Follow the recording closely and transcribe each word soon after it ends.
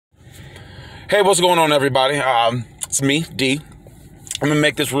Hey, what's going on, everybody? It's me, D. I'm gonna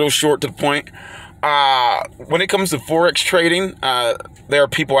make this real short to the point. When it comes to Forex trading, there are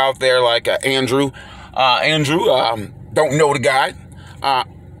people out there like Andrew. Don't know the guy.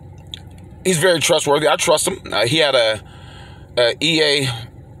 He's very trustworthy. I trust him. He had a EA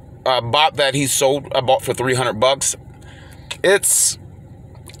bot that he sold. I bought for $300. It's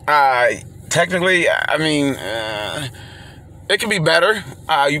technically, I mean, it can be better.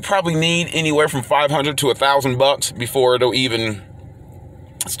 You probably need anywhere from $500 to $1,000 before it'll even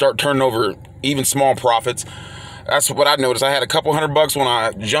start turning over even small profits. That's what I noticed. I had a couple $100 when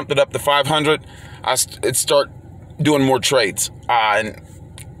I jumped it up to 500. It start doing more trades, and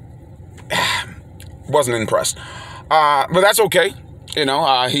wasn't impressed. But that's okay. You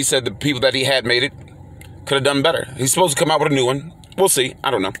know, he said the people that he had made it could have done better. He's supposed to come out with a new one. We'll see.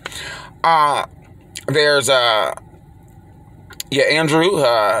 I don't know. There's Andrew.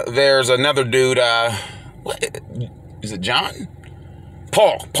 There's another dude. What is it? John?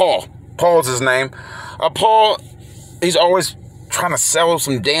 Paul's his name. Paul. He's always trying to sell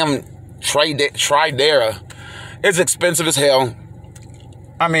some damn Tridera. It's expensive as hell.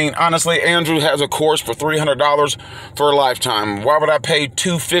 I mean, honestly, Andrew has a course for $300 for a lifetime. Why would I pay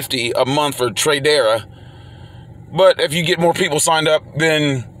 $250 a month for Tradera? But if you get more people signed up,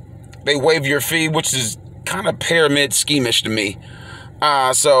 then they waive your fee, which is kind of pyramid schemish to me.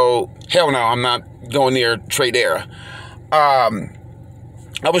 So hell no, I'm not going near Tradera. I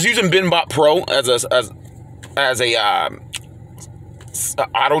was using BinBot Pro as a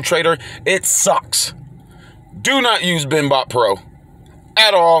auto trader. It sucks. Do not use BinBot Pro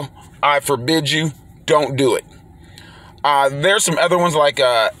at all. I forbid you. Don't do it. There's some other ones like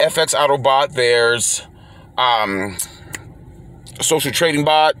FX Autobot. There's Social Trading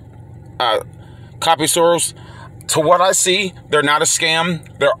Bot, Copy Soros. To what I see, they're not a scam.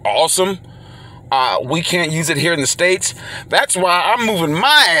 They're awesome. We can't use it here in the States. That's why I'm moving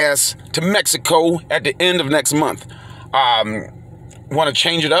my ass to Mexico at the end of next month. Want to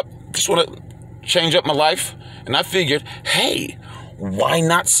change it up. Just want to change up my life. And I figured, hey, why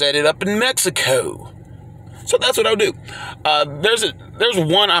not set it up in Mexico? So that's what I'll do. There's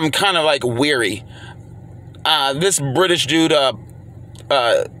one I'm kind of like weary. This British dude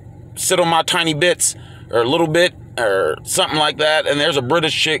sit on my tiny bits or a little bit or something like that. And there's a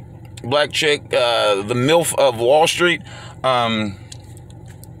British chick, black chick, the MILF of Wall Street. I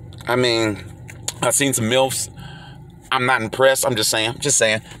mean, I've seen some MILFs. I'm not impressed. I'm just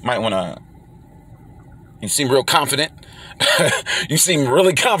saying. Might want to. You seem real confident. You seem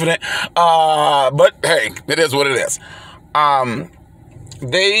really confident. But hey, it is what it is.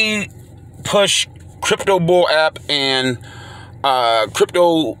 They push Crypto Bull app and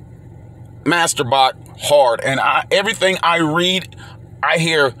Crypto Masterbot hard, and everything I read, I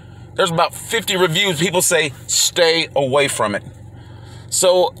hear there's about 50 reviews. People say stay away from it.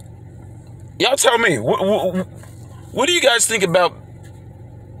 So y'all tell me, what do you guys think about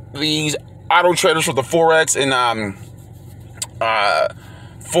these auto traders for the Forex and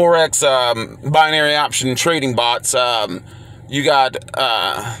Forex binary option trading bots? You got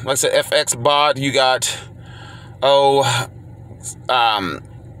like I said, FX bot. You got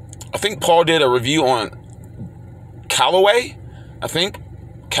I think Paul did a review on Callaway. I think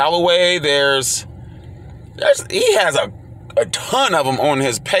Callaway. He has a ton of them on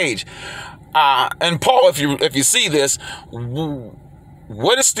his page. And Paul, if you see this,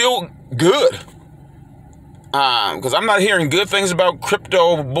 what is still good? Because I'm not hearing good things about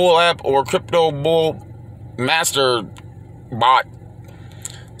Crypto Bull app or Crypto Bull Master bot.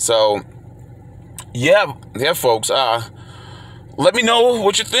 So yeah, folks. Let me know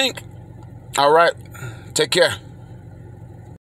what you think. All right, take care.